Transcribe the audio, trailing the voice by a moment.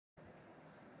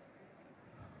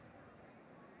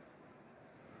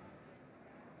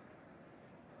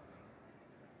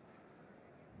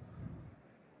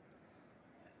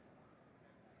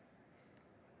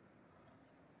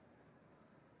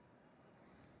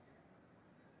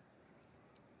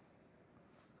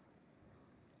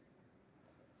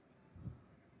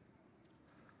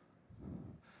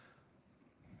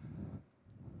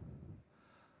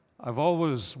I've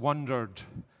always wondered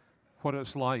what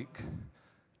it's like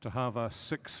to have a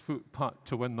 6-foot putt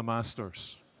to win the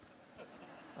Masters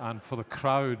and for the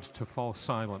crowd to fall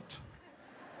silent.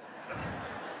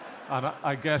 And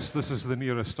I guess this is the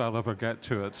nearest I'll ever get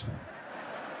to it.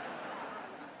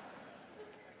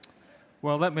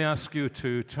 Well, let me ask you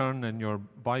to turn in your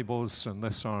Bibles in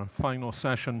this, our final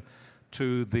session,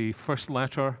 to the first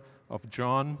letter of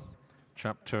John,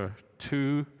 chapter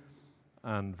 2,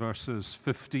 and verses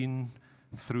 15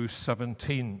 through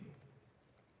 17.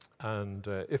 And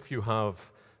if you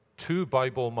have 2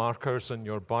 Bible markers in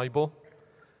your Bible,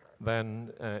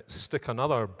 then stick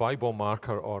another Bible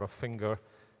marker or a finger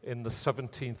in the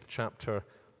 17th chapter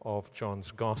of John's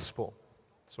Gospel.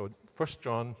 So 1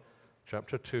 John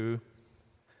chapter 2,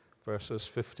 verses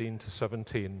 15 to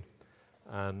 17,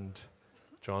 and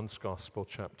John's Gospel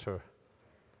chapter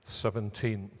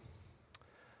 17.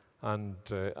 And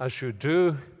as you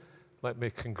do, let me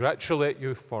congratulate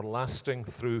you for lasting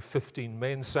through 15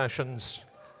 main sessions,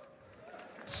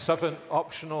 7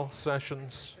 optional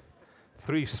sessions,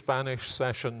 3 Spanish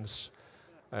sessions,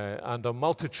 and a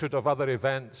multitude of other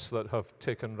events that have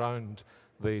taken round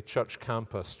the church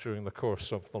campus during the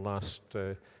course of the last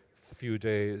few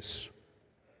days.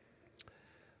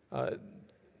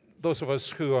 Those of us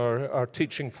who are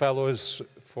teaching fellows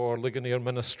for Ligonier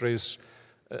Ministries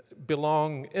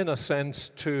belong, in a sense,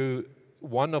 to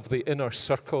one of the inner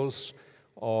circles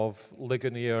of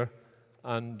Ligonier,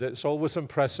 and it's always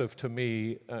impressive to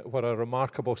me what a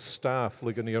remarkable staff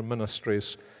Ligonier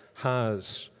Ministries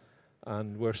has.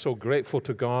 And we're so grateful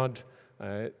to God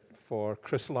for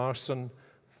Chris Larson,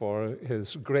 for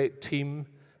his great team,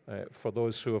 for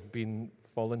those who have been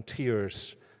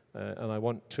volunteers. And I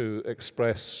want to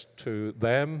express to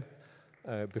them,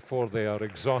 before they are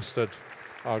exhausted,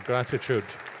 our gratitude.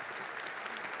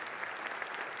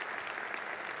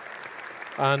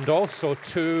 And also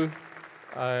to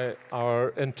our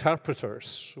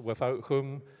interpreters, without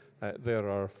whom there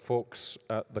are folks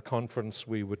at the conference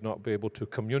we would not be able to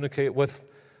communicate with,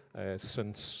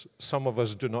 since some of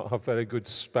us do not have very good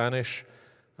Spanish,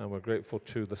 and we're grateful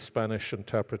to the Spanish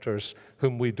interpreters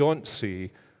whom we don't see,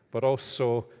 but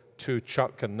also to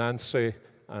Chuck and Nancy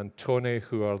and Tony,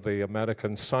 who are the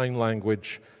American Sign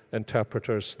Language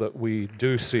interpreters that we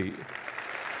do see.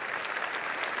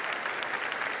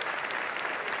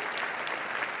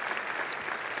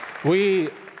 We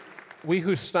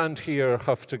who stand here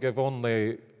have to give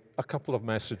only a couple of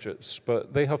messages,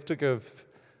 but they have to give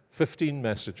 15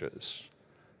 messages.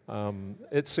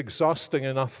 It's exhausting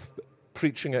enough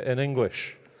preaching it in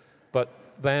English, but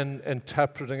then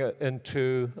interpreting it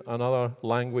into another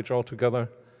language altogether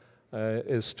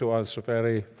is to us a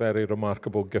very, very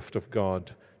remarkable gift of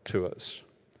God to us.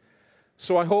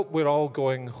 So I hope we're all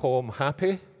going home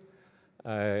happy,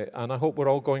 and I hope we're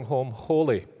all going home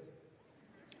holy.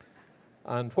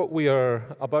 And what we are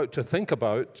about to think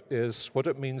about is what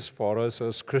it means for us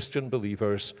as Christian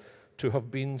believers to have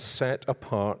been set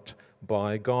apart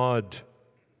by God.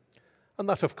 And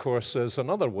that, of course, is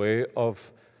another way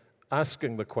of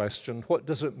asking the question, what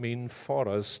does it mean for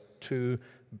us to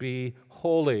be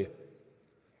holy?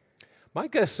 My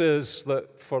guess is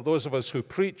that for those of us who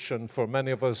preach and for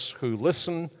many of us who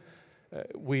listen,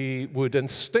 we would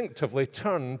instinctively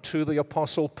turn to the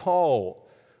Apostle Paul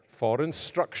for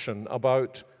instruction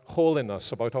about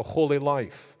holiness, about a holy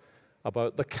life,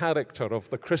 about the character of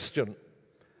the Christian.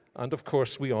 And of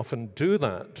course, we often do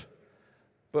that.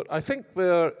 But I think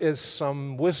there is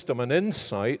some wisdom and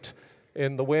insight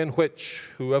in the way in which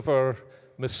whoever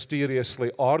mysteriously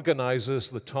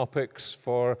organizes the topics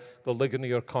for the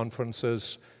Ligonier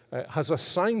conferences has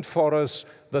assigned for us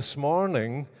this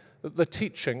morning the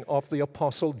teaching of the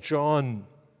Apostle John.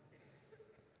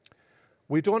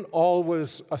 We don't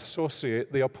always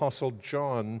associate the Apostle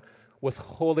John with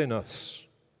holiness,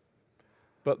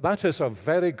 but that is a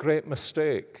very great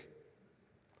mistake.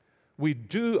 We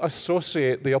do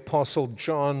associate the Apostle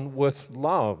John with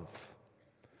love,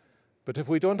 but if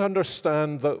we don't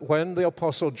understand that when the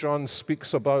Apostle John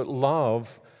speaks about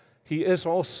love, he is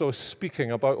also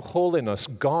speaking about holiness,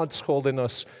 God's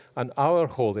holiness and our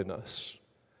holiness,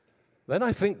 then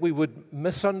I think we would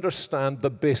misunderstand the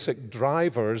basic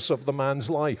drivers of the man's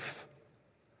life.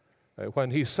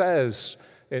 When he says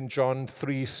in John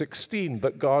 3:16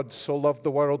 that God so loved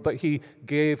the world that he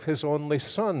gave his only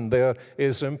Son, there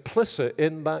is implicit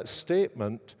in that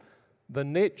statement the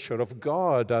nature of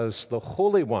God as the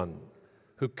Holy One,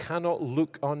 who cannot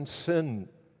look on sin,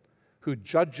 who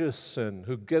judges sin,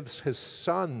 who gives his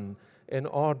Son in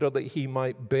order that he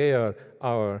might bear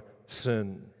our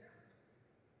sin.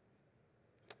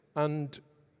 And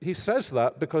he says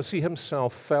that because he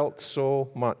himself felt so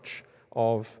much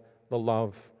of the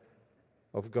love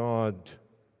of God.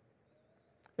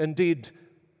 Indeed,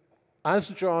 as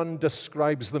John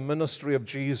describes the ministry of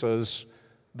Jesus,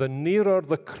 the nearer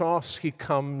the cross he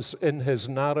comes in his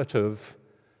narrative,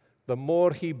 the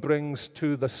more he brings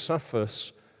to the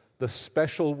surface the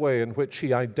special way in which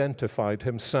he identified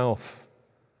himself.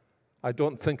 I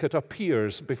don't think it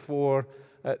appears before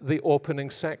the opening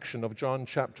section of John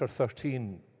chapter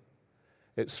 13.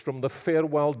 It's from the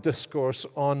farewell discourse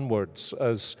onwards,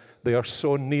 as they are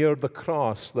so near the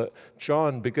cross, that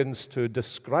John begins to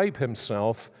describe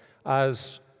himself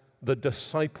as the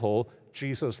disciple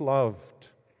Jesus loved.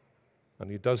 And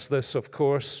he does this, of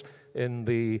course, in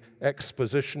the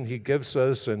exposition he gives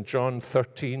us in John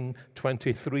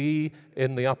 13:23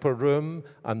 in the upper room,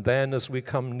 and then as we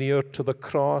come near to the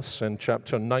cross in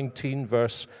chapter 19,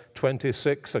 verse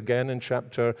 26, again in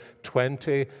chapter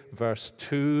 20, verse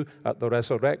 2 at the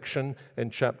resurrection, in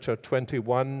chapter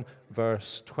 21,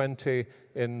 verse 20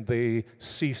 in the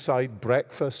seaside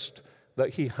breakfast that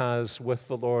he has with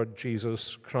the Lord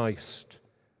Jesus Christ.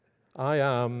 I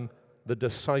am the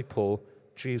disciple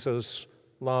Jesus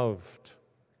loved.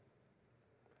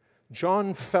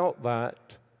 John felt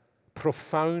that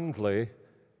profoundly,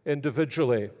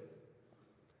 individually.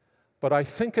 But I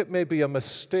think it may be a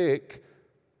mistake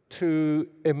to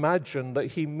imagine that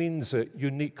he means it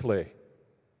uniquely.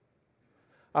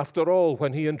 After all,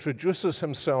 when he introduces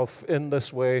himself in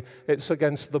this way, it's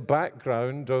against the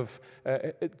background of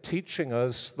teaching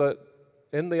us that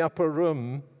in the upper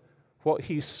room, what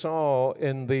he saw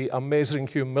in the amazing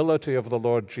humility of the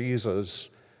Lord Jesus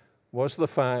was the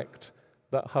fact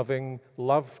that having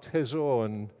loved his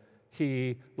own,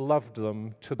 he loved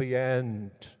them to the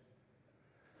end.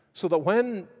 So that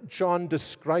when John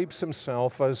describes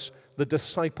himself as the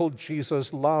disciple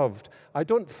Jesus loved, I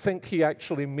don't think he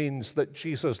actually means that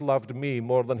Jesus loved me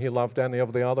more than he loved any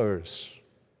of the others.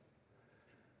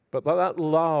 But that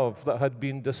love that had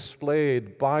been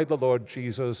displayed by the Lord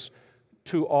Jesus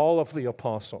to all of the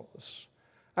apostles.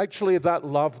 Actually, that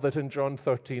love that in John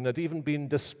 13 had even been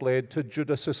displayed to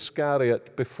Judas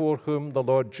Iscariot, before whom the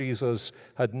Lord Jesus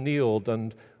had kneeled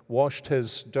and washed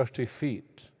his dirty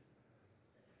feet.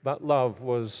 That love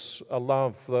was a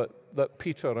love that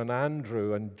Peter and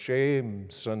Andrew and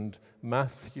James and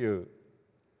Matthew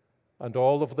and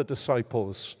all of the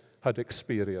disciples had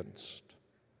experienced.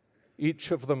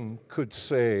 Each of them could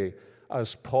say,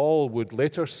 as Paul would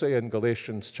later say in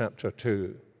Galatians chapter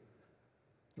 2,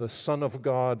 the Son of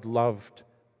God loved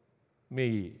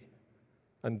me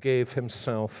and gave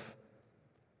himself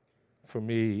for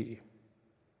me.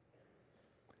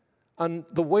 And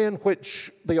the way in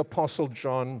which the Apostle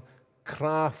John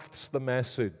crafts the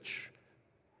message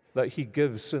that he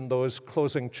gives in those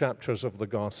closing chapters of the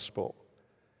Gospel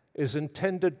is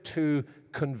intended to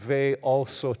convey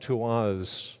also to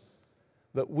us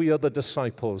that we are the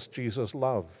disciples Jesus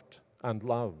loved and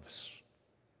loves.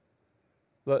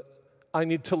 That I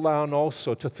need to learn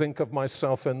also to think of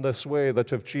myself in this way,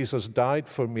 that if Jesus died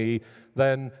for me,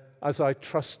 then as I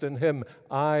trust in him,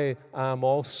 I am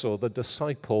also the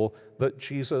disciple that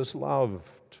Jesus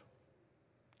loved.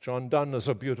 John Donne has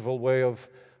a beautiful way of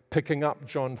picking up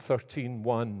John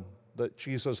 13:1, that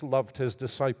Jesus loved his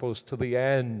disciples to the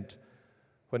end,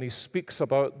 when he speaks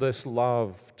about this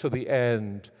love to the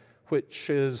end, which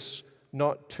is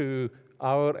not to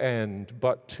our end,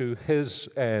 but to his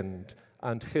end,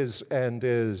 and his end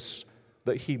is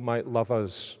that he might love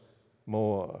us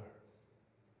more.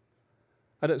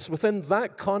 And it's within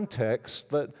that context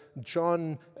that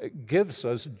John gives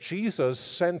us Jesus'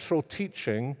 central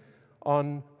teaching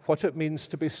on what it means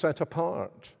to be set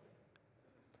apart.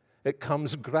 It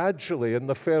comes gradually in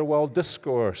the farewell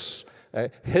discourse,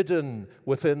 hidden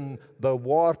within the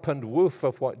warp and woof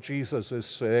of what Jesus is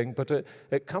saying, but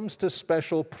it comes to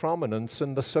special prominence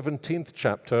in the 17th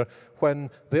chapter when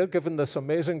they're given this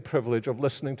amazing privilege of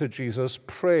listening to Jesus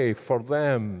pray for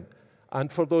them and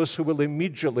for those who will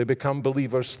immediately become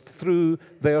believers through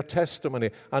their testimony,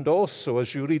 and also,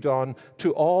 as you read on,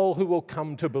 to all who will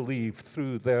come to believe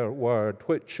through their word,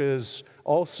 which is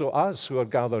also us who are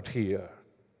gathered here.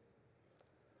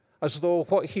 As though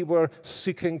what he were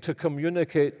seeking to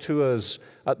communicate to us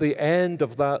at the end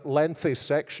of that lengthy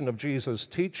section of Jesus'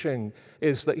 teaching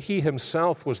is that he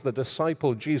himself was the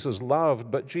disciple Jesus loved,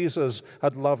 but Jesus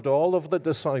had loved all of the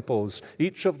disciples.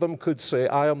 Each of them could say,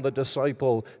 I am the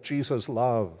disciple Jesus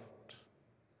loved.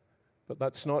 But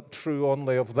that's not true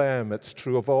only of them. It's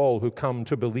true of all who come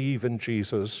to believe in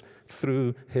Jesus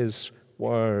through his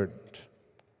word.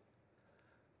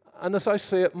 And as I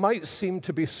say, it might seem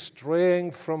to be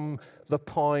straying from the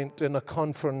point in a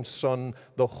conference on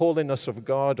the holiness of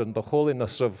God and the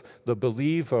holiness of the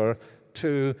believer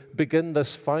to begin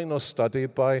this final study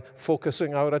by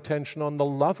focusing our attention on the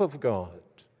love of God,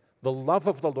 the love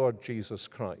of the Lord Jesus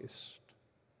Christ.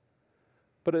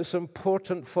 But it's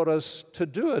important for us to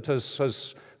do it, as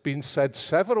has been said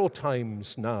several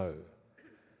times now,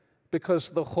 because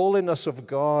the holiness of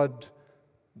God,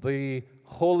 the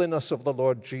holiness of the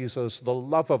Lord Jesus, the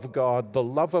love of God, the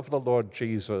love of the Lord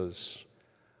Jesus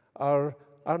are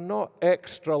not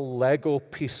extra Lego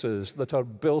pieces that are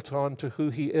built onto who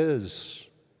He is.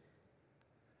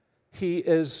 He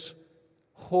is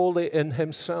holy in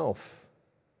Himself.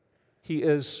 He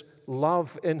is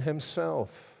love in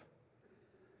Himself.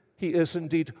 He is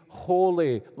indeed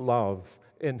holy love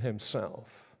in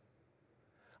Himself.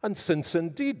 And since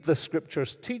indeed the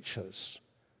Scriptures teach us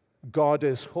God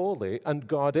is holy and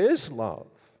God is love,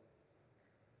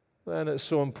 then it's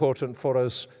so important for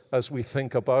us as we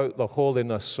think about the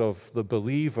holiness of the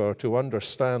believer to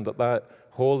understand that that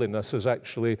holiness is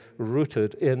actually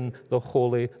rooted in the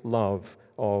holy love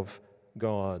of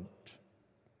God.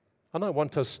 And I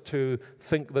want us to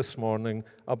think this morning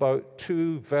about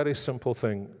two very simple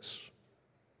things.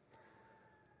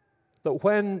 That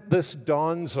when this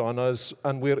dawns on us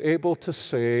and we're able to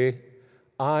say,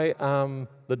 I am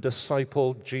the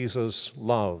disciple Jesus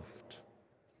loved,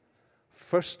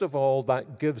 first of all,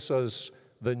 that gives us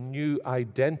the new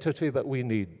identity that we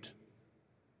need.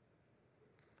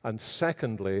 And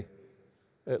secondly,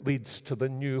 it leads to the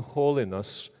new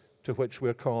holiness to which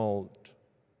we're called.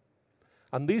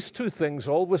 And these two things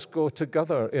always go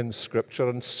together in Scripture,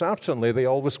 and certainly they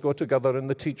always go together in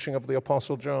the teaching of the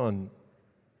Apostle John.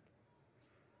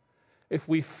 If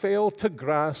we fail to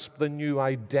grasp the new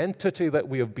identity that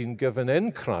we have been given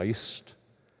in Christ,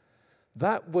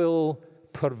 that will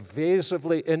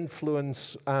pervasively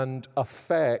influence and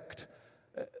affect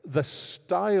the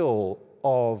style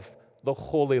of the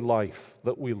holy life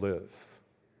that we live.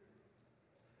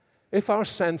 If our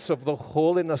sense of the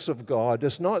holiness of God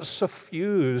is not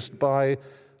suffused by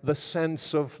the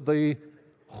sense of the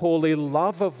holy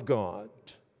love of God,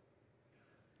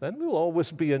 then we'll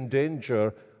always be in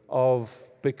danger of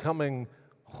becoming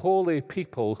holy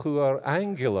people who are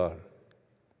angular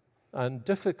and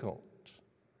difficult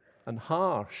and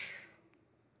harsh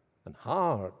and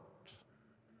hard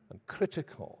and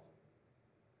critical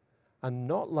and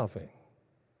not loving.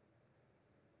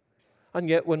 And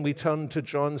yet when we turn to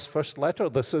John's first letter,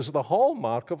 this is the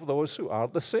hallmark of those who are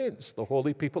the saints, the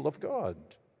holy people of God.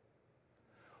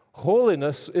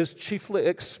 Holiness is chiefly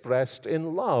expressed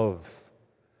in love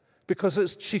because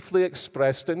it's chiefly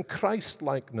expressed in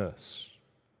Christ-likeness.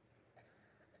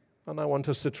 And I want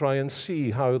us to try and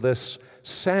see how this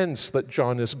sense that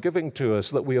John is giving to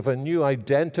us, that we have a new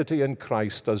identity in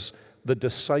Christ as the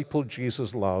disciple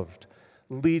Jesus loved,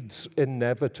 leads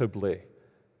inevitably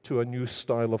to a new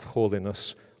style of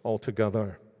holiness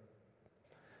altogether.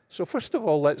 So first of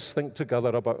all, let's think together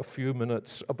about a few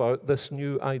minutes about this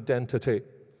new identity.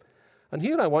 And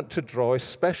here I want to draw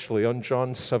especially on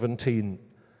John 17,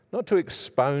 not to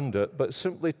expound it, but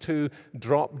simply to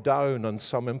drop down on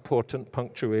some important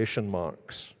punctuation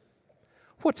marks.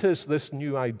 What is this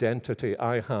new identity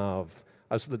I have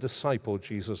as the disciple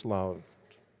Jesus loved?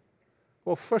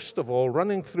 Well, first of all,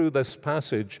 running through this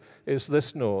passage is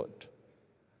this note: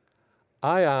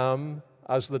 I am,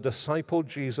 as the disciple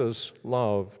Jesus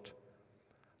loved,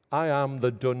 I am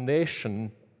the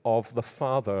donation of the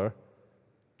Father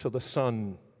to the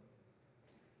Son.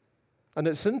 And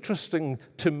it's interesting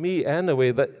to me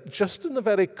anyway that just in the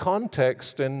very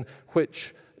context in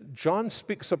which John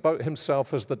speaks about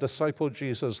himself as the disciple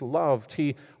Jesus loved,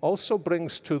 he also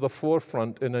brings to the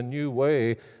forefront in a new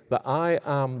way that I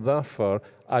am therefore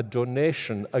a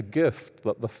donation, a gift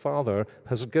that the Father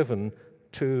has given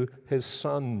to His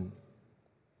Son.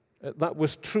 That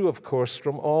was true, of course,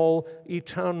 from all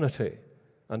eternity.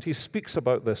 And he speaks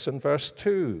about this in verse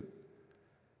 2.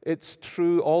 It's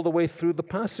true all the way through the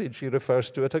passage. He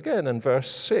refers to it again in verse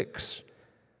 6.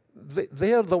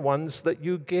 They are the ones that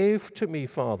you gave to me,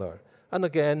 Father. And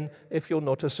again, if you'll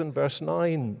notice in verse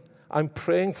 9, I'm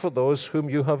praying for those whom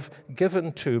you have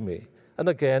given to me. And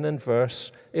again in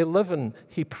verse 11,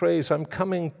 he prays, I'm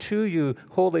coming to you,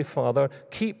 Holy Father,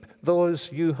 keep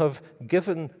those you have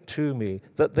given to me,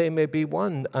 that they may be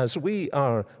one as we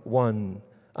are one.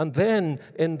 And then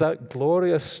in that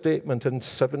glorious statement in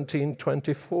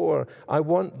 17:24, I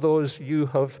want those you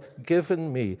have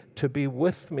given me to be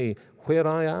with me where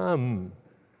I am.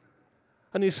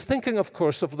 And he's thinking, of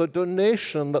course, of the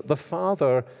donation that the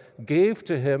Father gave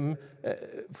to him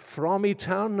from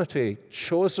eternity,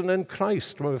 chosen in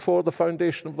Christ from before the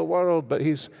foundation of the world. But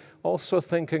he's also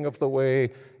thinking of the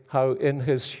way how in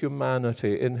his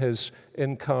humanity, in his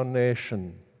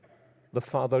incarnation, the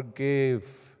Father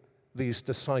gave these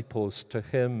disciples to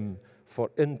him for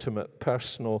intimate,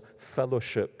 personal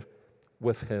fellowship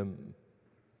with him.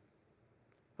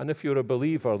 And if you're a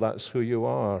believer, that's who you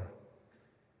are.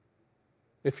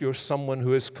 If you're someone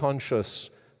who is conscious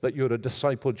that you're a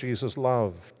disciple Jesus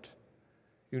loved,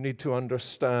 you need to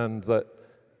understand that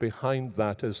behind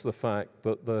that is the fact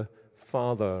that the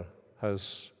Father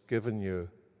has given you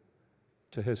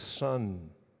to his Son.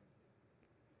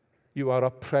 You are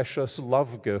a precious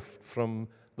love gift from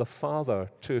the Father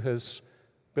to his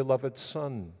beloved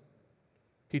Son.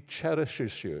 He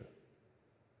cherishes you.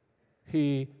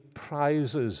 He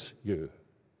prizes you.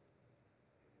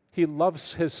 He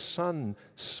loves his Son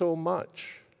so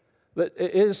much that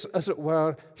it is, as it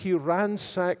were, he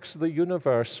ransacks the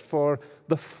universe for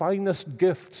the finest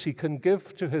gifts he can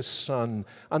give to his Son,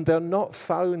 and they're not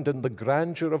found in the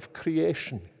grandeur of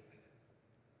creation.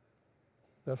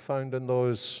 They're found in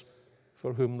those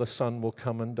for whom the Son will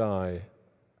come and die.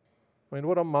 I mean,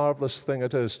 what a marvelous thing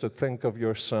it is to think of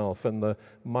yourself in the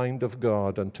mind of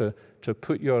God and to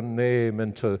put your name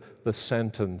into the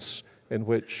sentence in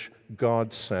which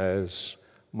God says,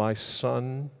 "My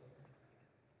Son,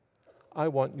 I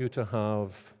want you to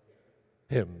have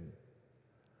him.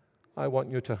 I want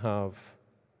you to have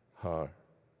her.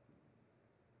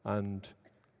 And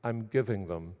I'm giving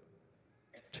them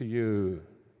to you."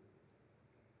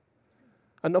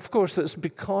 And of course, it's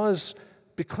because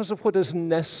of what is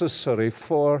necessary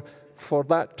for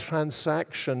that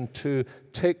transaction to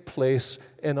take place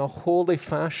in a holy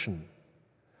fashion,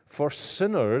 for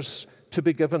sinners to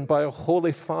be given by a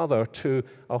holy Father to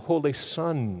a holy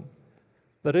Son,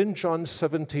 that in John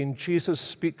 17, Jesus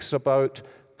speaks about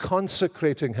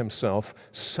consecrating himself,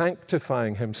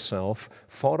 sanctifying himself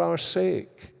for our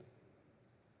sake.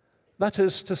 That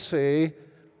is to say,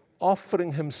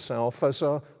 offering himself as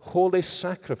a holy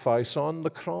sacrifice on the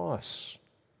cross,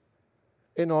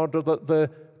 in order that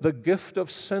the gift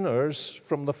of sinners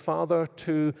from the Father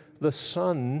to the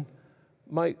Son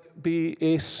might be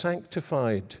a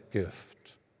sanctified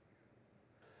gift.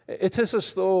 It is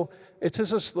as though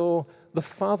the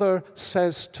Father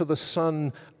says to the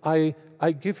Son, I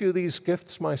give you these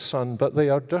gifts, my Son, but they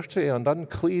are dirty and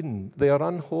unclean. They are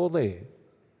unholy.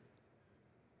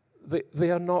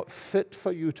 They are not fit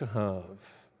for you to have.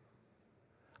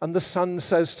 And the Son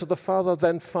says to the Father,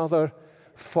 then, Father,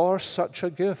 for such a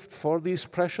gift, for these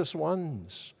precious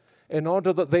ones, in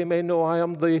order that they may know I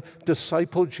am the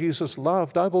disciple Jesus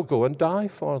loved, I will go and die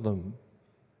for them.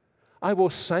 I will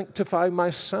sanctify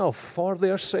myself for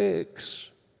their sakes,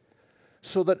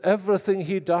 so that everything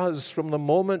he does from the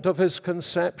moment of his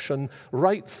conception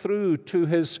right through to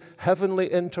his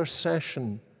heavenly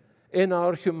intercession in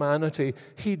our humanity,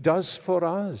 he does for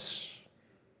us.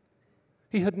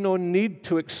 He had no need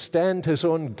to extend his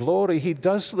own glory. He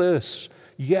does this,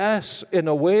 yes, in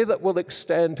a way that will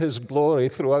extend his glory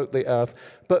throughout the earth,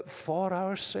 but for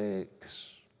our sakes.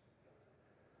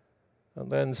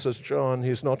 And then, says John,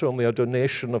 he's not only a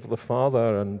donation of the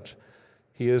Father, and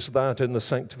he is that in the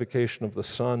sanctification of the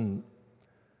Son,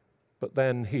 but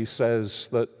then he says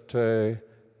that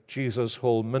Jesus'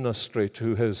 whole ministry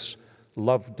to his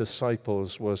loved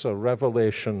disciples was a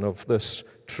revelation of this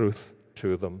truth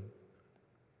to them.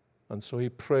 And so he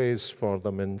prays for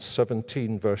them in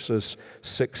 17 verses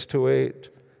 6 to 8.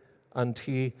 And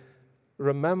he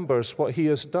remembers what he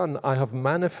has done. I have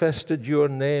manifested your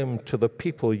name to the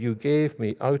people you gave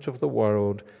me out of the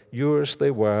world. Yours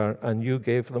they were, and you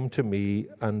gave them to me,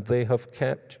 and they have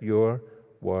kept your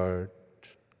word.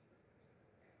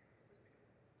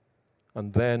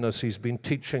 And then, as he's been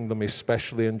teaching them,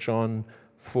 especially in John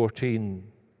 14,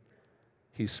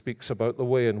 he speaks about the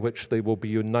way in which they will be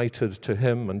united to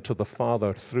him and to the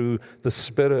Father through the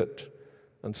Spirit.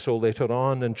 And so later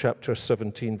on in chapter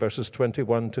 17, verses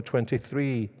 21 to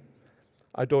 23,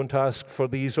 I don't ask for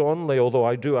these only, although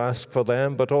I do ask for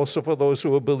them, but also for those who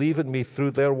will believe in me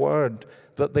through their word,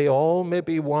 that they all may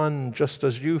be one, just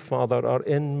as you, Father, are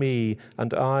in me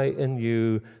and I in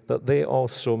you, that they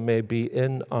also may be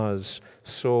in us,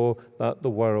 so that the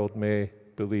world may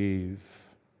believe.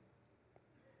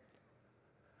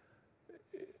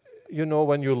 You know,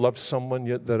 when you love someone,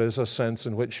 yet there is a sense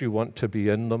in which you want to be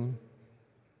in them.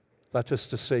 That is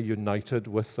to say, united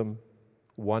with them,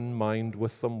 one mind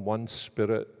with them, one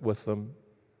spirit with them.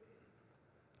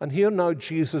 And here now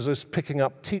Jesus is picking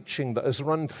up teaching that has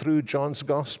run through John's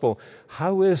gospel.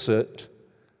 How is it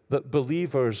that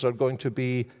believers are going to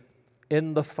be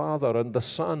in the Father and the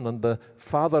Son, and the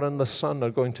Father and the Son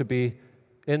are going to be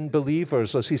in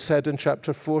believers. As he said in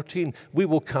chapter 14, we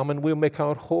will come and we'll make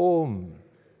our home.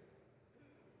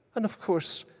 And of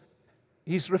course,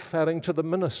 he's referring to the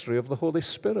ministry of the Holy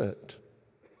Spirit.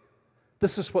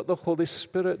 This is what the Holy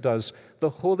Spirit does. The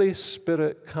Holy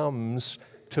Spirit comes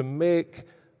to make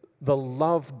the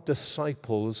loved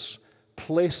disciples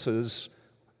places,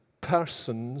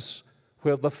 persons,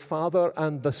 where the Father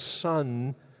and the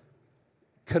Son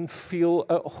can feel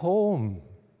at home.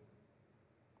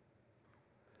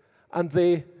 And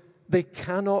they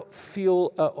cannot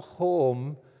feel at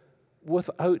home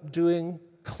without doing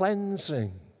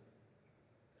cleansing.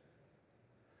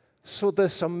 So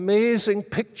this amazing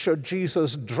picture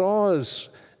Jesus draws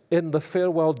in the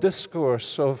farewell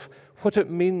discourse of what it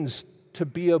means to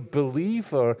be a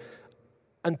believer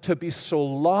and to be so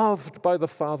loved by the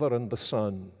Father and the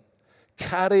Son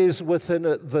carries within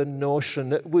it the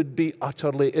notion it would be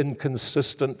utterly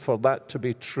inconsistent for that to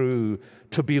be true,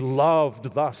 to be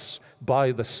loved thus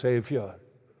by the Savior,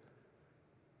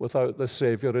 without the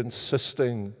Savior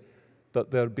insisting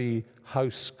that there be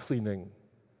house cleaning,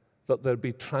 that there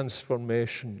be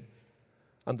transformation,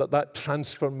 and that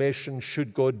transformation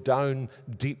should go down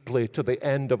deeply to the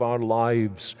end of our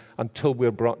lives until we're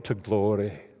brought to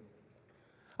glory.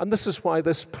 And this is why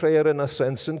this prayer, in a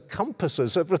sense,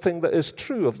 encompasses everything that is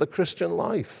true of the Christian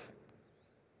life.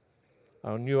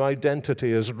 Our new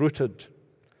identity is rooted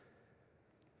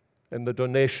in the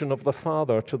donation of the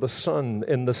Father to the Son,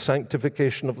 in the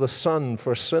sanctification of the Son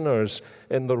for sinners,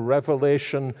 in the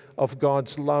revelation of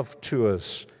God's love to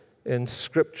us, in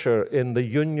Scripture, in the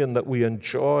union that we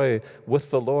enjoy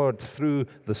with the Lord through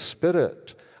the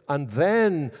Spirit. And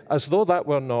then, as though that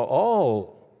were not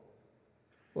all,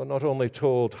 we're not only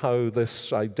told how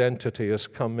this identity has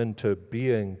come into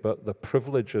being, but the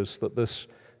privileges that this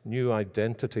new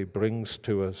identity brings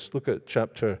to us. Look at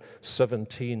chapter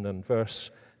 17 and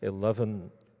verse 11.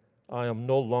 I am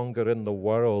no longer in the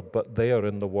world, but they are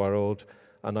in the world,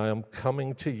 and I am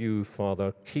coming to you,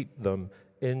 Father. Keep them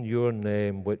in your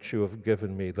name which you have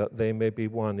given me, that they may be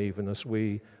one even as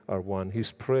we are one.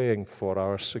 He's praying for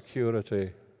our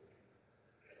security,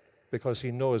 because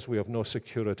he knows we have no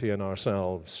security in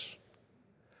ourselves.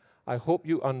 I hope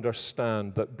you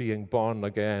understand that being born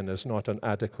again is not an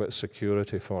adequate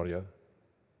security for you.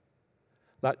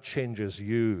 That changes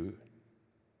you,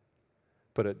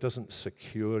 but it doesn't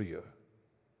secure you.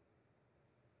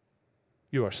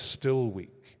 You are still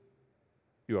weak.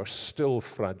 You are still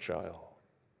fragile.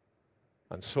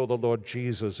 And so the Lord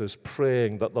Jesus is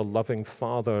praying that the loving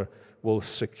Father will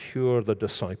secure the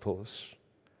disciples.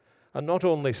 And not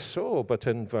only so, but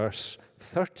in verse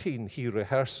 13, he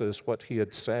rehearses what he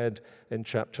had said in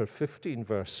chapter 15,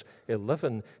 verse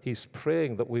 11. He's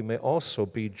praying that we may also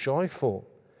be joyful.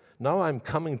 Now I'm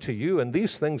coming to you, and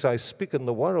these things I speak in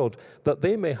the world, that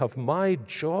they may have my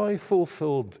joy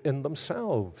fulfilled in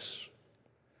themselves.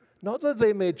 Not that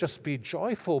they may just be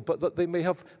joyful, but that they may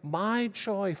have my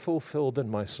joy fulfilled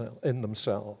in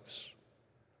themselves.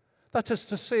 That is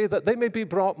to say, that they may be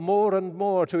brought more and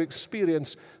more to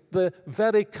experience the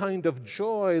very kind of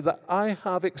joy that I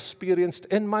have experienced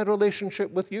in my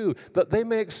relationship with you, that they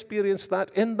may experience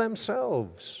that in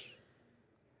themselves.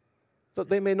 That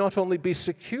they may not only be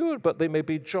secure, but they may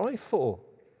be joyful.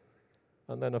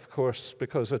 And then, of course,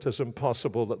 because it is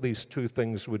impossible that these two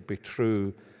things would be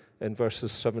true, in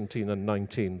verses 17 and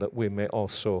 19, that we may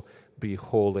also be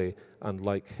holy and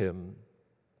like him.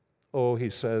 Oh, he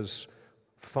says,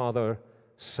 Father,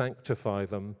 sanctify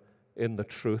them in the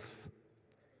truth.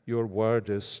 Your word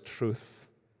is truth.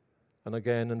 And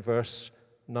again in verse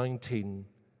 19,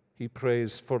 he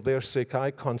prays, for their sake I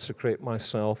consecrate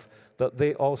myself, that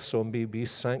they also may be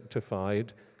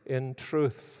sanctified in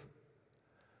truth.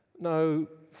 Now,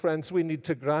 friends, we need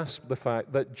to grasp the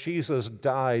fact that Jesus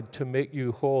died to make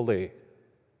you holy.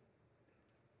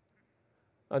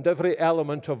 And every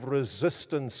element of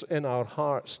resistance in our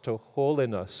hearts to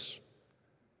holiness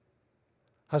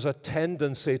has a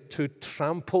tendency to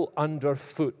trample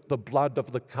underfoot the blood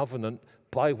of the covenant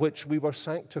by which we were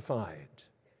sanctified.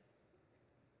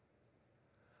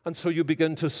 And so you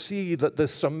begin to see that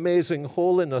this amazing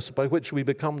holiness by which we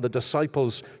become the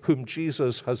disciples whom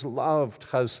Jesus has loved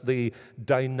has the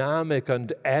dynamic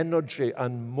and energy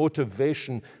and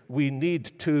motivation we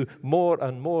need to more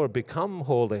and more become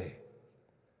holy.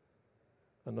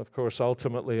 And of course,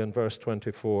 ultimately in verse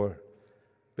 24,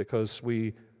 because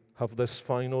we have this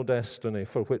final destiny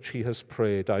for which he has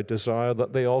prayed, I desire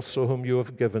that they also whom you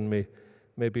have given me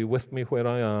may be with me where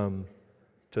I am,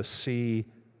 to see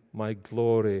my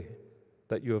glory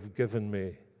that you have given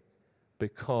me,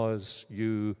 because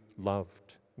you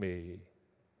loved me.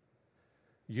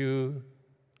 You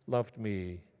loved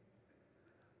me.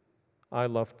 I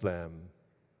loved them.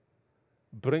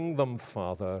 Bring them,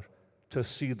 Father, to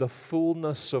see the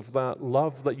fullness of that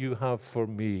love that you have for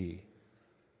me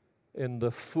in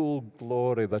the full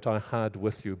glory that I had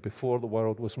with you before the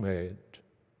world was made.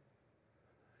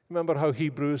 Remember how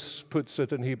Hebrews puts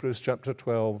it in Hebrews chapter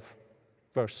 12,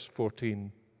 verse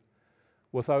 14.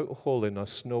 Without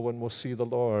holiness, no one will see the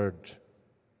Lord.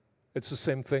 It's the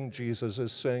same thing Jesus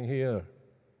is saying here.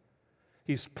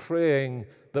 He's praying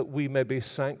that we may be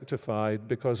sanctified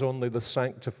because only the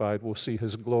sanctified will see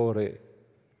his glory.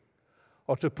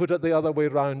 Or to put it the other way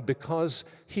around, because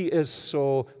he is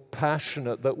so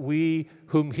passionate that we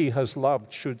whom he has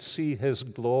loved should see his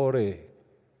glory.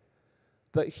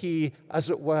 That he, as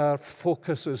it were,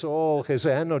 focuses all his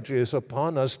energies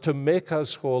upon us to make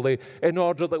us holy in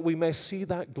order that we may see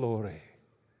that glory.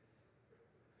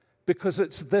 Because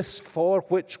it's this for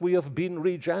which we have been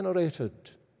regenerated.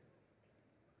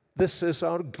 This is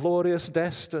our glorious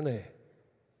destiny.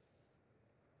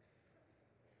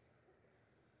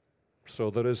 So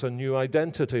there is a new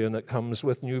identity, and it comes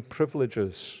with new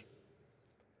privileges.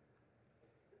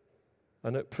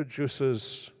 And it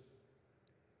produces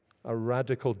a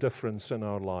radical difference in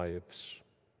our lives.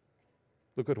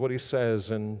 Look at what he says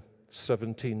in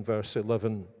 17, verse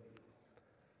 11.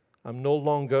 I'm no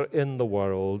longer in the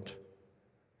world,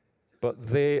 but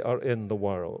they are in the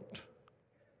world.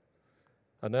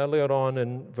 And earlier on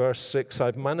in verse 6,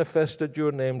 I've manifested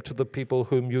your name to the people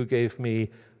whom you gave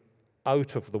me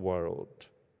out of the world.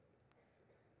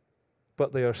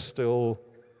 But they are still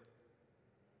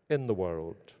in the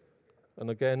world.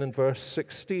 And again in verse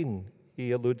 16,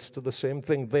 he alludes to the same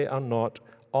thing. They are not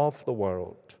of the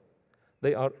world.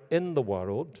 They are in the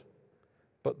world,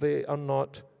 but they are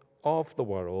not of the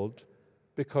world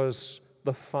because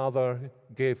the Father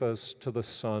gave us to the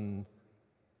Son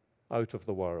out of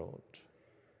the world.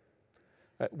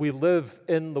 We live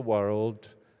in the world,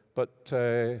 but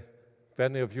if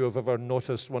any of you have ever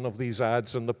noticed one of these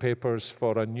ads in the papers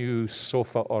for a new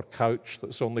sofa or couch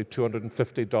that's only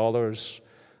 $250,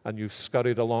 and you've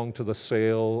scurried along to the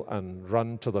sale and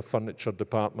run to the furniture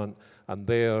department, and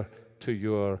there, to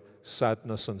your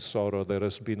sadness and sorrow, there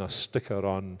has been a sticker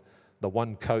on the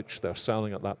one couch they're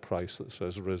selling at that price that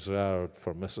says, reserved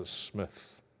for Mrs.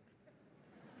 Smith.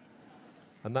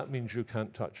 And that means you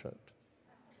can't touch it.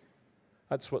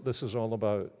 That's what this is all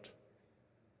about.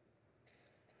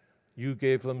 You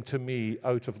gave them to me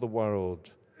out of the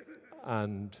world,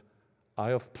 and I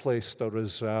have placed a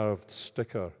reserved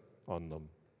sticker on them.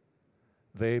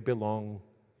 They belong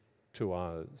to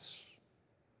us.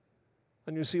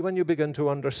 And you see, when you begin to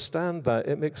understand that,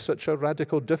 it makes such a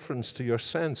radical difference to your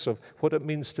sense of what it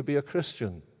means to be a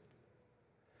Christian.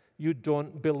 You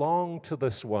don't belong to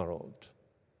this world.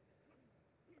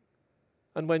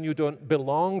 And when you don't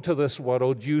belong to this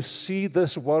world, you see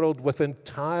this world with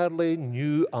entirely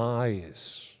new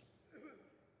eyes.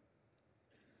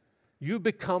 You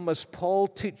become, as Paul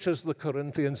teaches the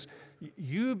Corinthians,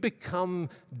 you become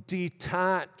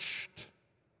detached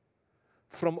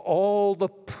from all the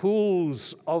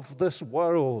pulls of this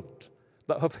world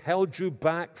that have held you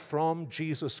back from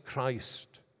Jesus Christ.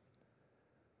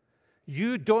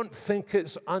 You don't think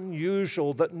it's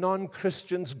unusual that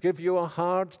non-Christians give you a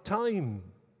hard time.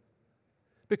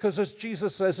 Because as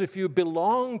Jesus says, if you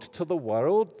belonged to the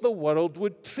world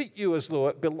would treat you as though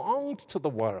it belonged to the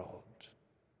world.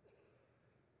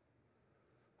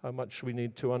 How much we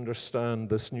need to understand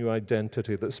this new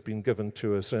identity that's been given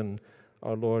to us in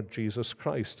our Lord Jesus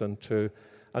Christ, and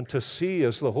to see,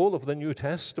 as the whole of the New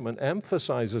Testament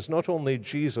emphasizes, not only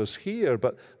Jesus here,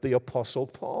 but the Apostle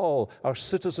Paul. Our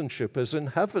citizenship is in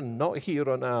heaven, not here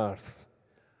on earth.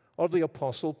 Or the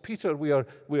Apostle Peter, we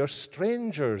are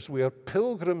strangers, we are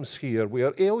pilgrims here, we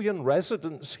are alien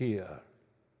residents here.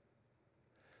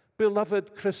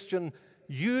 Beloved Christian,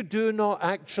 you do not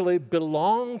actually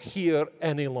belong here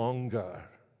any longer.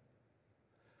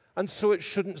 And so it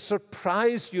shouldn't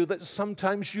surprise you that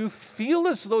sometimes you feel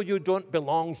as though you don't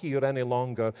belong here any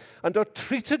longer and are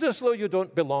treated as though you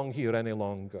don't belong here any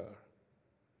longer.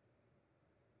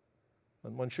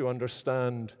 And once you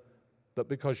understand that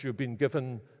because you've been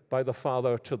given by the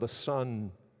Father to the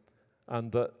Son,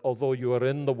 and that although you are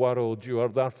in the world, you are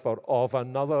therefore of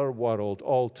another world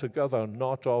altogether,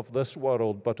 not of this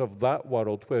world, but of that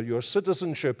world where your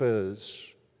citizenship is,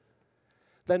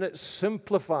 then it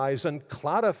simplifies and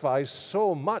clarifies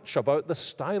so much about the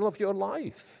style of your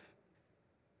life.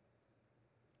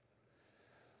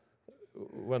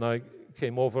 When I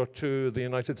came over to the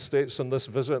United States on this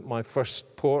visit, my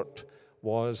first port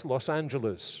was Los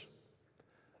Angeles.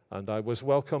 And I was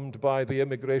welcomed by the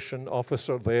immigration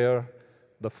officer there,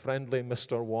 the friendly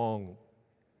Mr. Wong.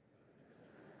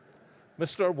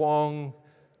 Mr. Wong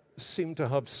seemed to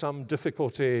have some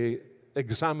difficulty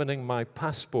examining my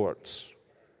passports.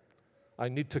 I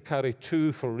need to carry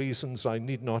two for reasons I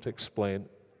need not explain.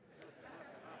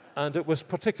 And it was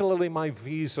particularly my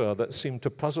visa that seemed to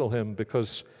puzzle him,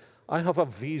 because I have a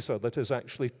visa that is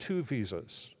actually two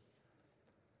visas.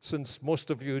 Since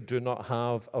most of you do not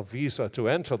have a visa to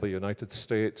enter the United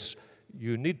States,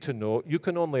 you need to know you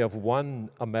can only have one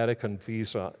American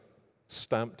visa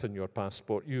stamped in your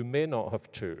passport. You may not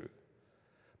have two.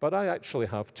 But I actually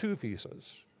have two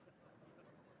visas.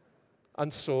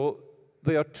 And so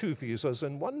they are two visas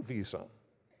in one visa.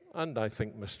 And I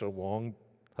think Mr. Wong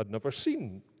had never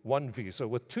seen one visa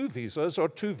with two visas, or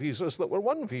two visas that were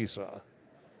one visa.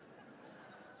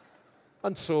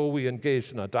 And so we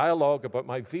engaged in a dialogue about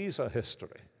my visa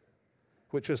history,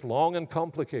 which is long and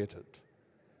complicated.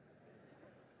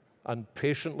 And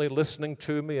patiently listening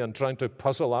to me and trying to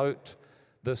puzzle out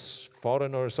this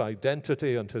foreigner's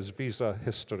identity and his visa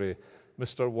history,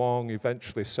 Mr. Wong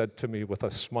eventually said to me with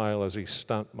a smile as he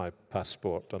stamped my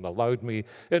passport and allowed me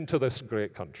into this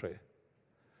great country,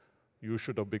 "You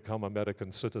should have become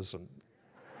American citizen."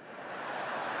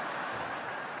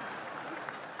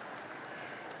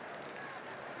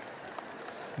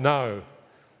 Now,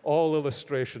 all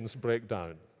illustrations break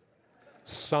down.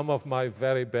 Some of my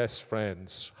very best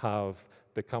friends have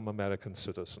become American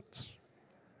citizens.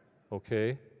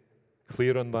 Okay?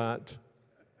 Clear on that?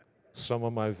 Some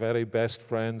of my very best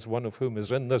friends, one of whom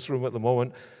is in this room at the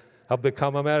moment, have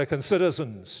become American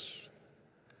citizens.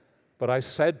 But I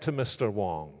said to Mr.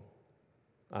 Wong,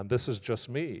 and this is just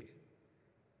me,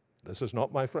 this is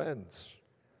not my friends,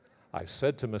 I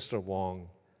said to Mr. Wong,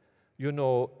 you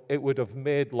know, it would have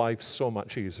made life so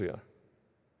much easier.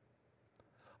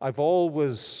 I've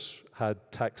always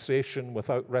had taxation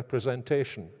without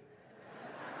representation.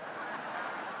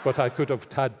 But I could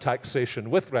have had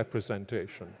taxation with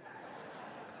representation.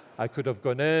 I could have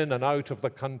gone in and out of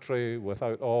the country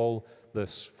without all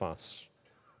this fuss.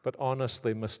 But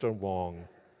honestly, Mr. Wong,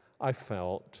 I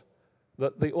felt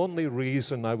that the only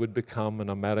reason I would become an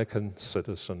American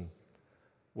citizen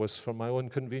was for my own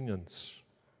convenience.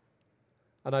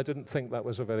 And I didn't think that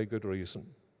was a very good reason.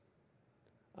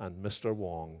 And Mr.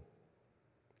 Wong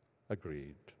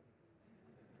agreed.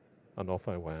 And off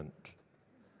I went.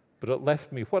 But it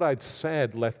left me, what I'd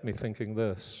said left me thinking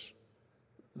this.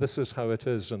 This is how it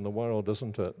is in the world,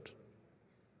 isn't it?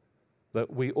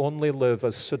 That we only live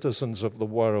as citizens of the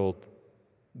world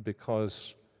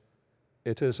because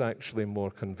it is actually more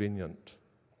convenient.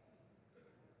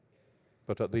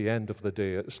 But at the end of the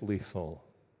day, it's lethal.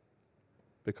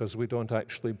 Because we don't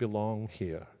actually belong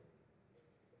here.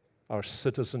 Our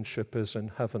citizenship is in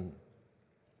heaven.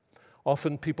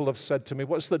 Often people have said to me,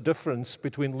 what's the difference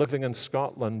between living in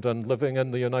Scotland and living in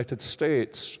the United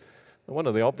States? And one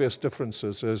of the obvious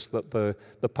differences is that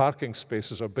the parking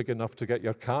spaces are big enough to get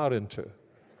your car into.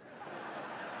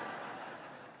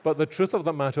 But the truth of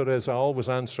the matter is, I always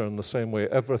answer in the same way,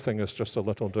 everything is just a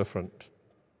little different.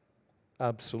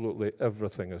 Absolutely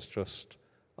everything is just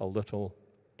a little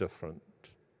different.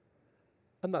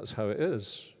 And that's how it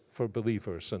is for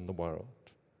believers in the world.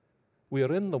 We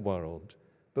are in the world,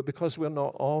 but because we're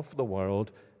not of the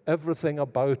world, everything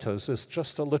about us is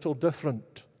just a little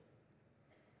different.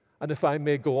 And if I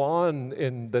may go on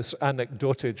in this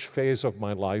anecdotage phase of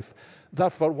my life,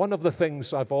 therefore one of the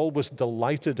things I've always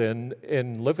delighted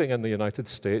in living in the United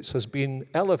States has been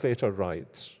elevator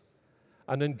rides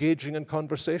and engaging in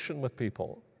conversation with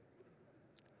people.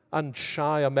 And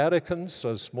shy Americans,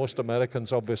 as most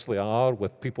Americans obviously are,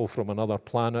 with people from another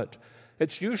planet,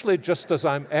 it's usually just as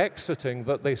I'm exiting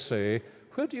that they say,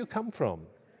 "Where do you come from?"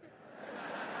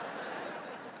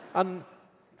 And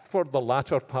for the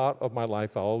latter part of my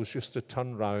life, I always used to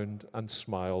turn round and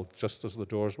smile just as the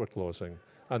doors were closing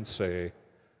and say,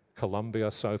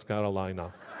 "Columbia, South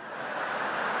Carolina."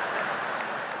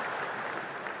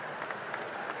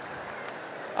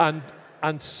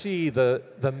 and see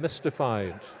the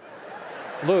mystified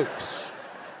looks.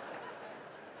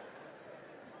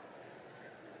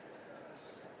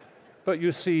 But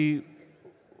you see,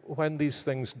 when these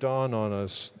things dawn on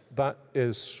us, that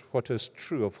is what is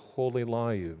true of holy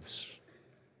lives.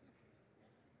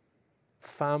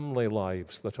 Family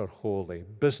lives that are holy,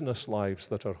 business lives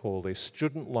that are holy,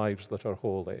 student lives that are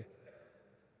holy,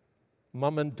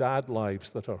 mom and dad lives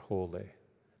that are holy,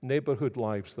 neighborhood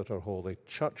lives that are holy,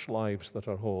 church lives that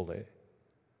are holy.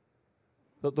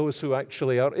 That those who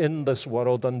actually are in this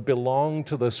world and belong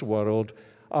to this world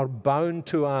are bound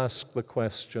to ask the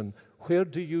question, where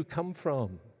do you come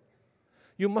from?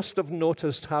 You must have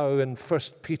noticed how in 1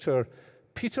 Peter,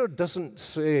 Peter doesn't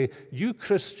say, you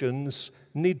Christians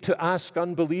need to ask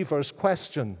unbelievers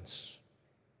questions.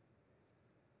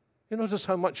 You notice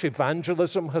how much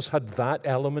evangelism has had that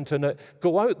element in it?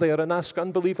 Go out there and ask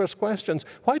unbelievers questions.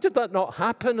 Why did that not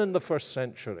happen in the first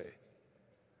century?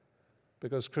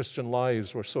 Because Christian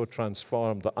lives were so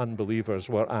transformed that unbelievers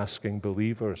were asking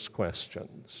believers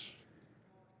questions.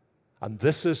 And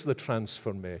this is the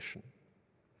transformation.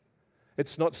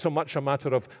 It's not so much a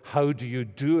matter of how do you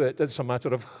do it, it's a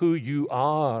matter of who you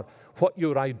are, what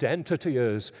your identity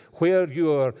is, where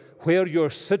your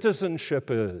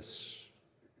citizenship is.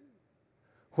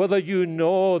 Whether you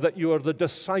know that you are the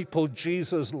disciple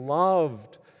Jesus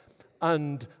loved,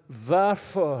 and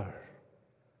therefore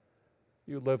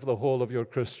you live the whole of your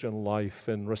Christian life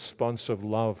in responsive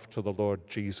love to the Lord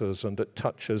Jesus, and it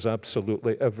touches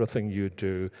absolutely everything you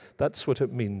do. That's what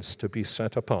it means to be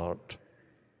set apart.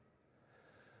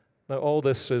 Now, all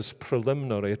this is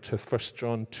preliminary to 1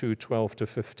 John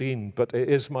 2:12-15, but it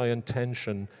is my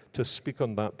intention to speak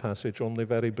on that passage only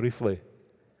very briefly,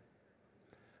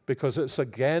 because it's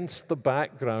against the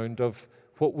background of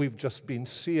what we've just been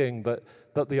seeing,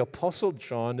 that the Apostle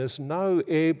John is now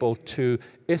able to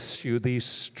issue these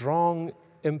strong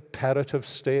imperative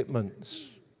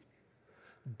statements.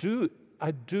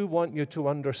 I do want you to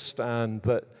understand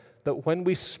that when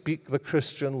we speak the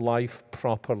Christian life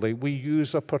properly, we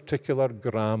use a particular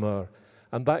grammar,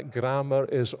 and that grammar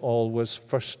is always,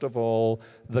 first of all,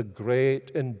 the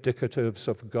great indicatives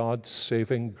of God's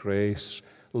saving grace,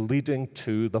 leading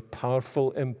to the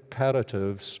powerful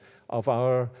imperatives of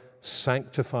our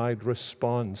sanctified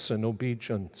response in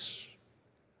obedience.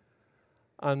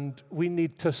 And we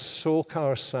need to soak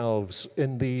ourselves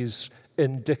in these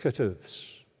indicatives,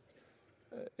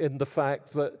 in the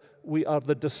fact that we are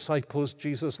the disciples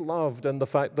Jesus loved, in the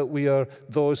fact that we are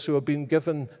those who have been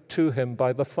given to him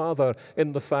by the Father,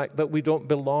 in the fact that we don't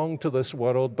belong to this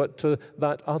world but to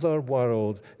that other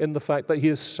world, in the fact that he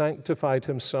has sanctified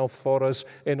himself for us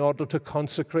in order to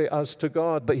consecrate us to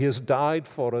God, that he has died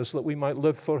for us that we might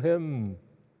live for him.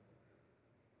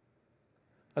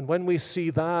 And when we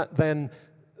see that, then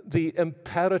the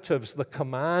imperatives, the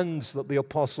commands that the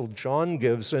Apostle John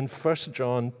gives in 1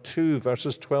 John 2,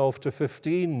 verses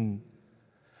 12-15,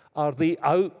 are the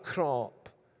outcrop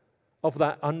of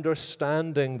that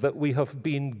understanding that we have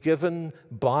been given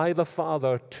by the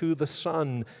Father to the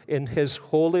Son in his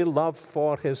holy love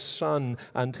for his Son,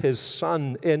 and his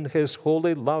Son in his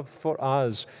holy love for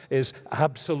us is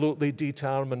absolutely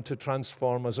determined to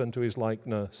transform us into his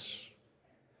likeness.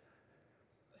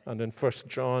 And in 1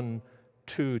 John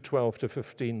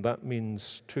 2:12-15, that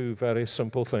means two very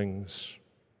simple things.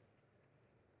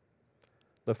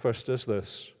 The first is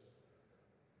this,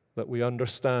 that we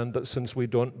understand that since we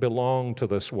don't belong to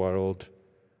this world,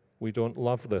 we don't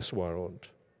love this world.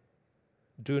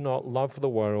 Do not love the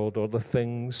world or the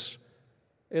things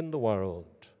in the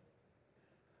world.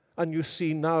 And you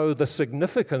see now the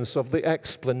significance of the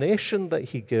explanation that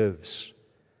he gives.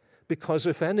 Because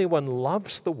if anyone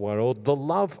loves the world, the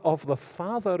love of the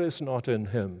Father is not in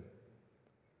him.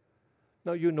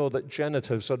 Now, you know that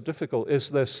genitives are difficult. Is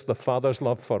this the Father's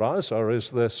love for us, or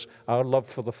is this our love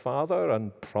for the Father?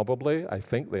 And probably, I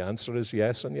think the answer is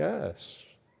yes and yes.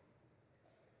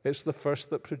 It's the first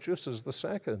that produces the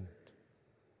second.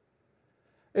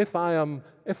 If I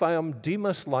am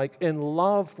Demas-like in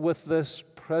love with this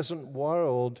present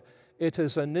world, it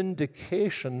is an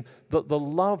indication that the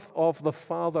love of the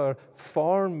Father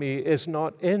for me is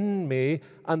not in me,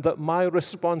 and that my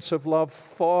responsive love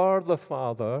for the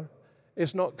Father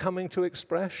is not coming to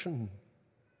expression.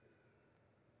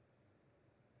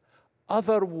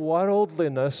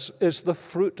 Otherworldliness is the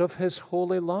fruit of his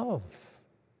holy love.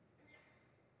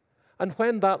 And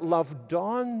when that love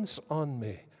dawns on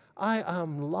me, I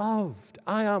am loved.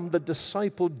 I am the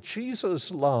disciple Jesus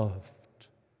loved.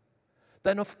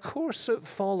 Then of course it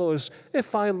follows,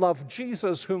 if I love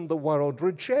Jesus whom the world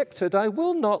rejected, I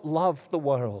will not love the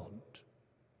world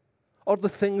or the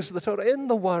things that are in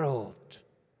the world,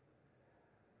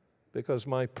 because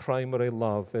my primary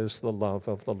love is the love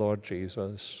of the Lord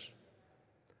Jesus.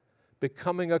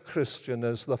 Becoming a Christian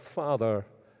is the Father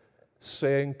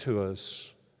saying to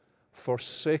us,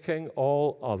 forsaking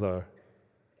all other,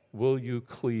 will you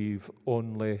cleave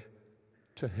only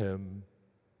to him?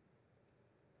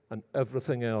 And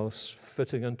everything else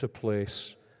fitting into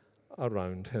place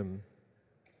around him.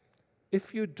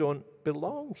 If you don't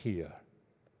belong here,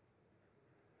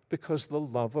 because the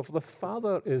love of the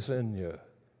Father is in you,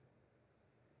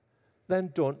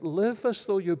 then don't live as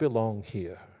though you belong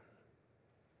here.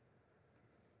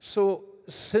 So,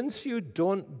 since you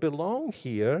don't belong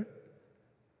here,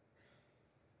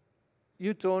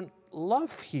 you don't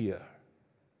love here.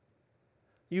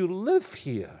 You live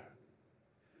here,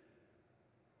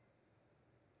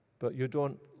 but you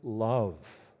don't love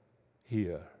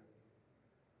here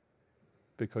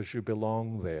because you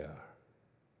belong there.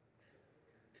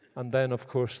 And then, of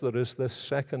course, there is this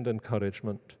second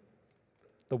encouragement.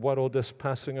 The world is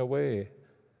passing away,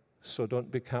 so don't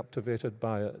be captivated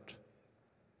by it.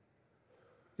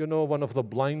 You know, one of the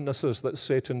blindnesses that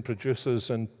Satan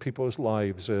produces in people's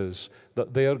lives is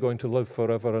that they are going to live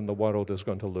forever and the world is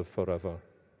going to live forever.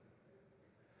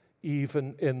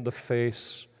 Even in the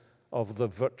face of the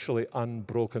virtually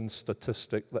unbroken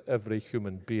statistic that every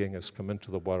human being has come into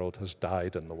the world has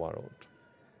died in the world.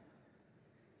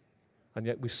 And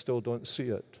yet we still don't see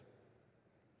it.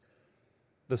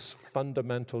 This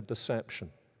fundamental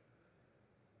deception.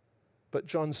 But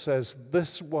John says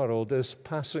this world is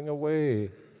passing away.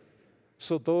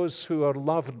 So those who are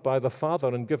loved by the Father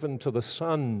and given to the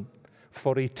Son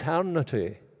for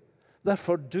eternity,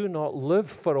 therefore do not live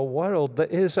for a world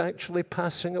that is actually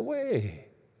passing away.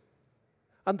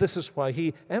 And this is why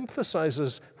he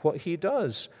emphasizes what he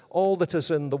does. All that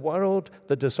is in the world,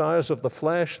 the desires of the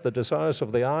flesh, the desires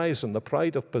of the eyes, and the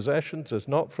pride of possessions is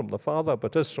not from the Father,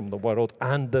 but is from the world,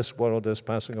 and this world is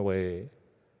passing away.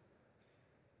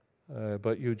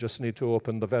 But you just need to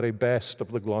open the very best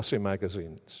of the glossy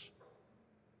magazines,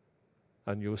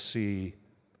 and you'll see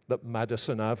that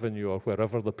Madison Avenue, or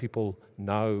wherever the people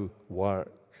now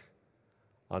work,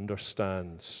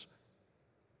 understands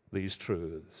these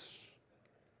truths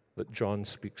that John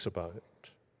speaks about.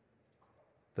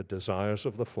 The desires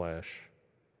of the flesh,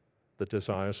 the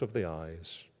desires of the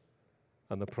eyes,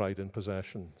 and the pride in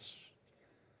possessions.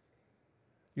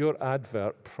 Your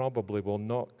advert probably will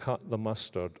not cut the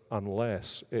mustard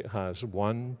unless it has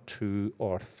 1, 2,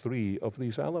 or 3 of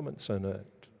these elements in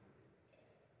it.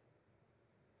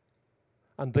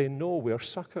 And they know we're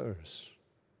suckers.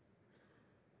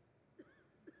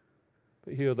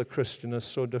 But here the Christian is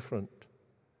so different.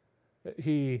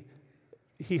 He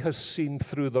has seen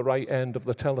through the right end of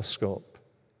the telescope.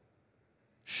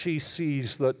 She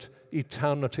sees that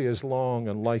eternity is long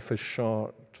and life is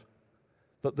short,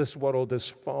 that this world is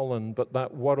fallen, but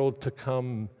that world to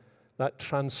come, that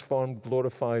transformed,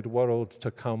 glorified world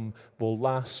to come, will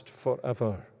last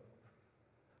forever.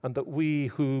 And that we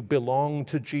who belong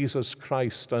to Jesus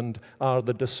Christ and are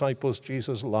the disciples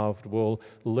Jesus loved will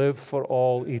live for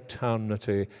all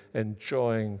eternity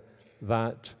enjoying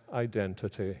that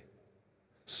identity.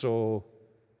 So,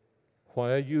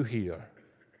 why are you here?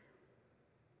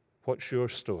 What's your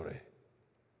story?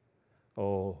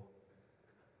 Oh,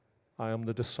 I am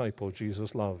the disciple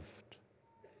Jesus loved.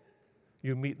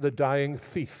 You meet the dying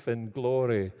thief in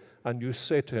glory, and you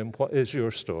say to him, what is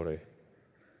your story?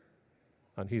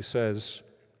 And he says,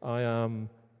 I am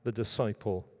the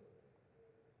disciple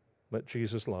that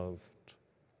Jesus loved.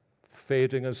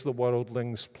 Fading as the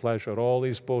worldling's pleasure, all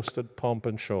his boasted pomp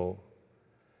and show,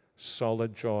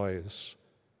 solid joys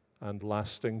and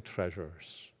lasting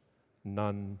treasures,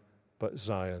 none but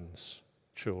Zion's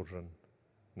children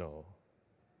know.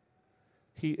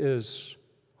 He is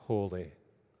holy.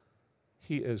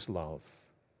 He is love.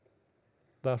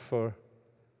 Therefore,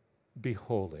 be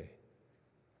holy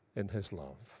in his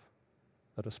love.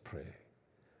 Let us pray.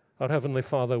 Our Heavenly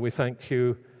Father, we thank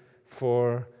you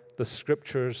for the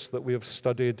scriptures that we have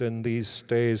studied in these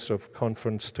days of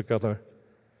conference together.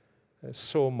 There's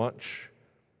so much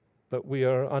that we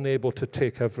are unable to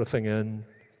take everything in.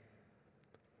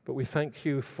 But we thank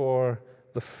you for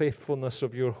the faithfulness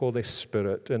of your Holy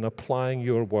Spirit in applying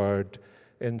your word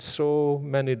in so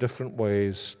many different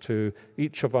ways to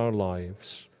each of our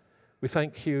lives. We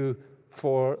thank you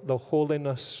for the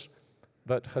holiness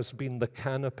that has been the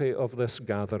canopy of this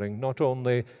gathering, not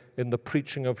only in the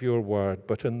preaching of your word,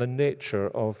 but in the nature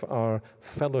of our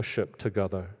fellowship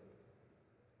together.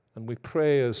 And we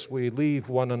pray as we leave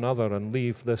one another and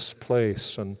leave this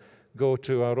place and go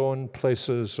to our own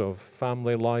places of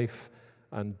family life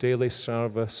and daily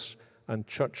service and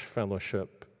church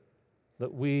fellowship,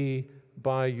 that we,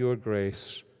 by your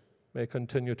grace, may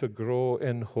continue to grow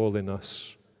in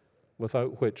holiness,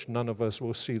 without which none of us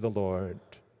will see the Lord.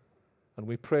 And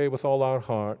we pray with all our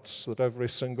hearts that every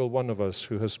single one of us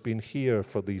who has been here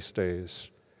for these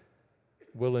days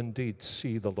will indeed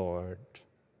see the Lord.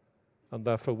 And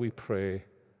therefore we pray,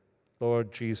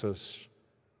 Lord Jesus,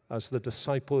 as the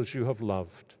disciples you have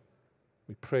loved,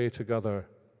 we pray together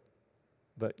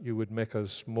that you would make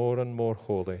us more and more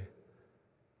holy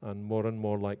and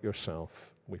more like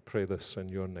yourself. We pray this in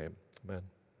your name. Amen.